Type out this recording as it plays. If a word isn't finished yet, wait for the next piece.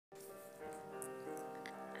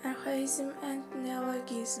Archaism and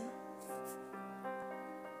neologism.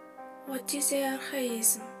 What is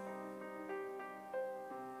archaism?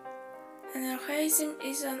 An archaism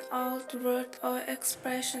is an old word or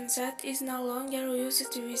expression that is no longer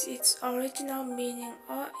used with its original meaning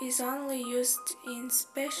or is only used in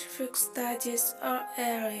specific studies or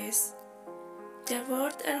areas. The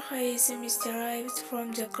word archaism is derived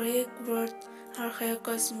from the Greek word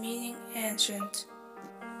archaikos, meaning ancient.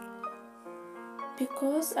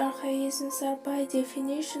 Because archaisms are by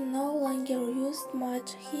definition no longer used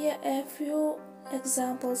much, here are a few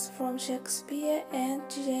examples from Shakespeare and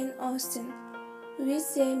Jane Austen,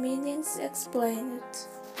 with their meanings explained.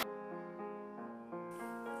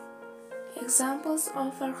 Examples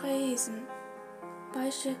of archaism by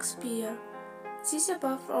Shakespeare. This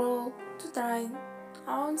above all, to thine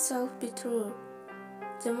own self be true.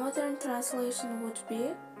 The modern translation would be,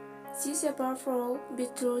 this above all, be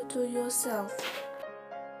true to yourself.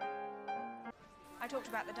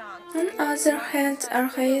 On the other hand,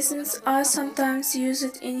 archaisms are sometimes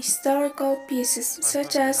used in historical pieces,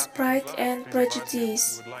 such as Pride and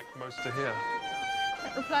Prejudice.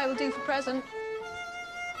 That reply will do for present.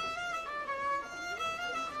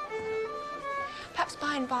 Perhaps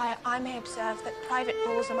by and by I may observe that private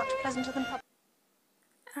balls are much pleasanter than public.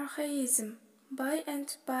 Archaism, by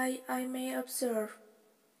and by I may observe,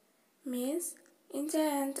 means in the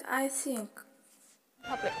end I think.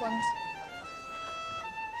 Public ones.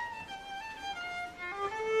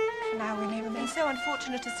 For now we may remain so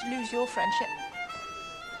unfortunate as to lose your friendship.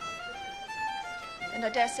 And I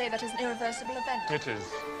dare say that is an irreversible event. It is.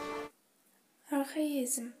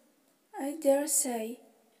 Archaism, I dare say,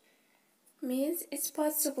 means it's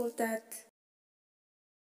possible that.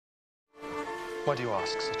 Why do you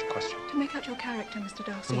ask such a question? To make out your character, Mr.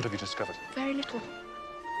 Darcy. And what have you discovered? Very little.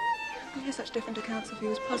 To hear such different accounts of you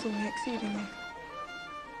has puzzled me exceedingly.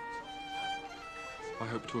 I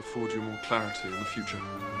hope to afford you more clarity in the future.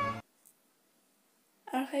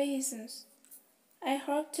 Archaisms. I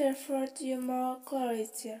hope to afford you more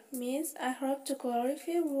clarity means I hope to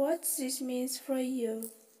clarify what this means for you.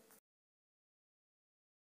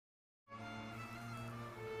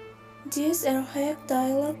 This archaic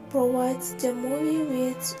dialogue provides the movie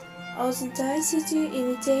with authenticity,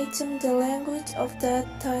 imitating the language of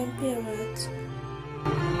that time period.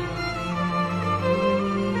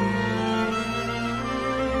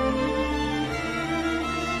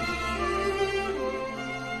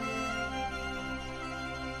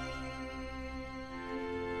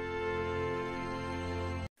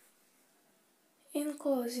 In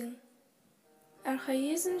closing,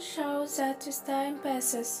 archaism shows that as time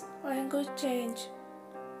passes, language changes.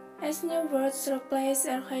 As new words replace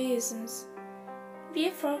archaisms, we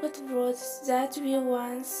forget words that we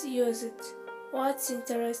once used. What's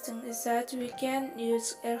interesting is that we can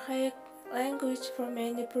use archaic language for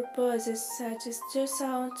many purposes, such as to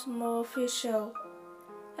sound more official,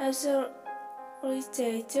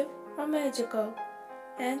 authoritative, or magical.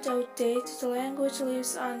 And outdated language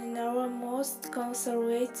lives on in our most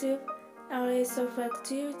conservative areas of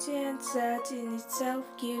activity, and that in itself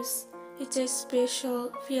gives it a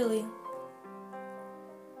special feeling.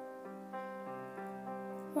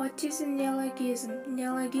 What is a neologism?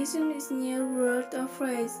 Neologism is a new word or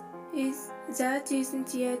phrase that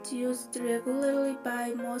isn't yet used regularly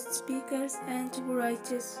by most speakers and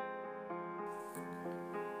writers.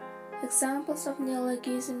 Examples of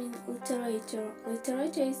neologism in literature.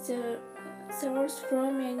 Literature is the source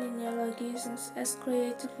for many neologisms, as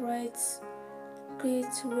creative writers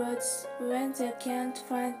create words when they can't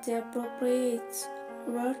find the appropriate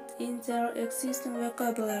word in their existing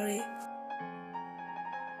vocabulary.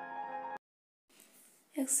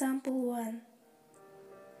 Example 1.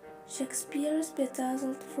 Shakespeare's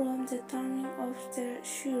bedazzled from the turning of the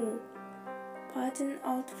shrew, put an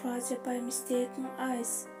old phrase by mistaken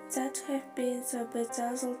eyes that have been so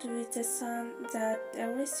bedazzled with the sun that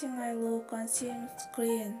everything I look on seems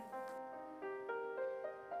green.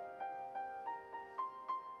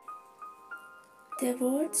 The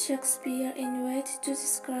word Shakespeare invented to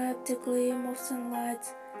describe the gleam of sunlight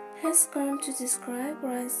has come to describe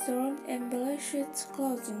rainstorm embellished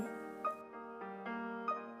clothing.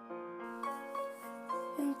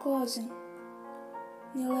 In closing,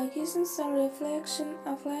 neologisms are a reflection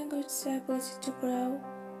of language's ability to grow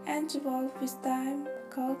and evolve with time,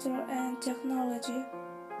 culture, and technology.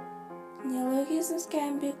 Neologisms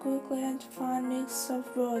can be quickly and fun mix of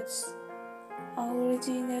words,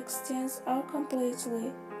 already in extent or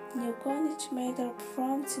completely new coinage made up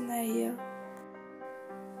from thin air.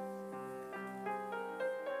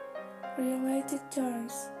 Related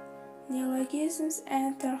terms. Neologisms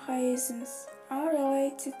and archaisms are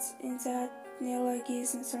related in that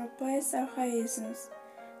neologisms replace archaisms.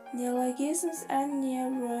 Neologisms are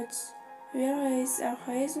new words, whereas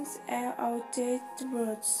archaisms are outdated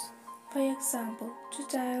words. For example, to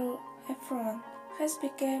dial a phone has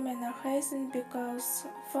become an archaism because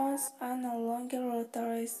phones are no longer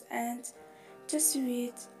rotary, and to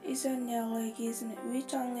tweet is a neologism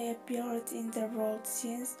which only appeared in the world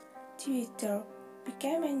since Twitter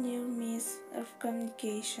became a new means of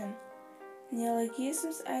communication.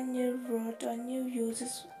 Neologisms are new words or new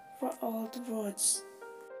uses for old words.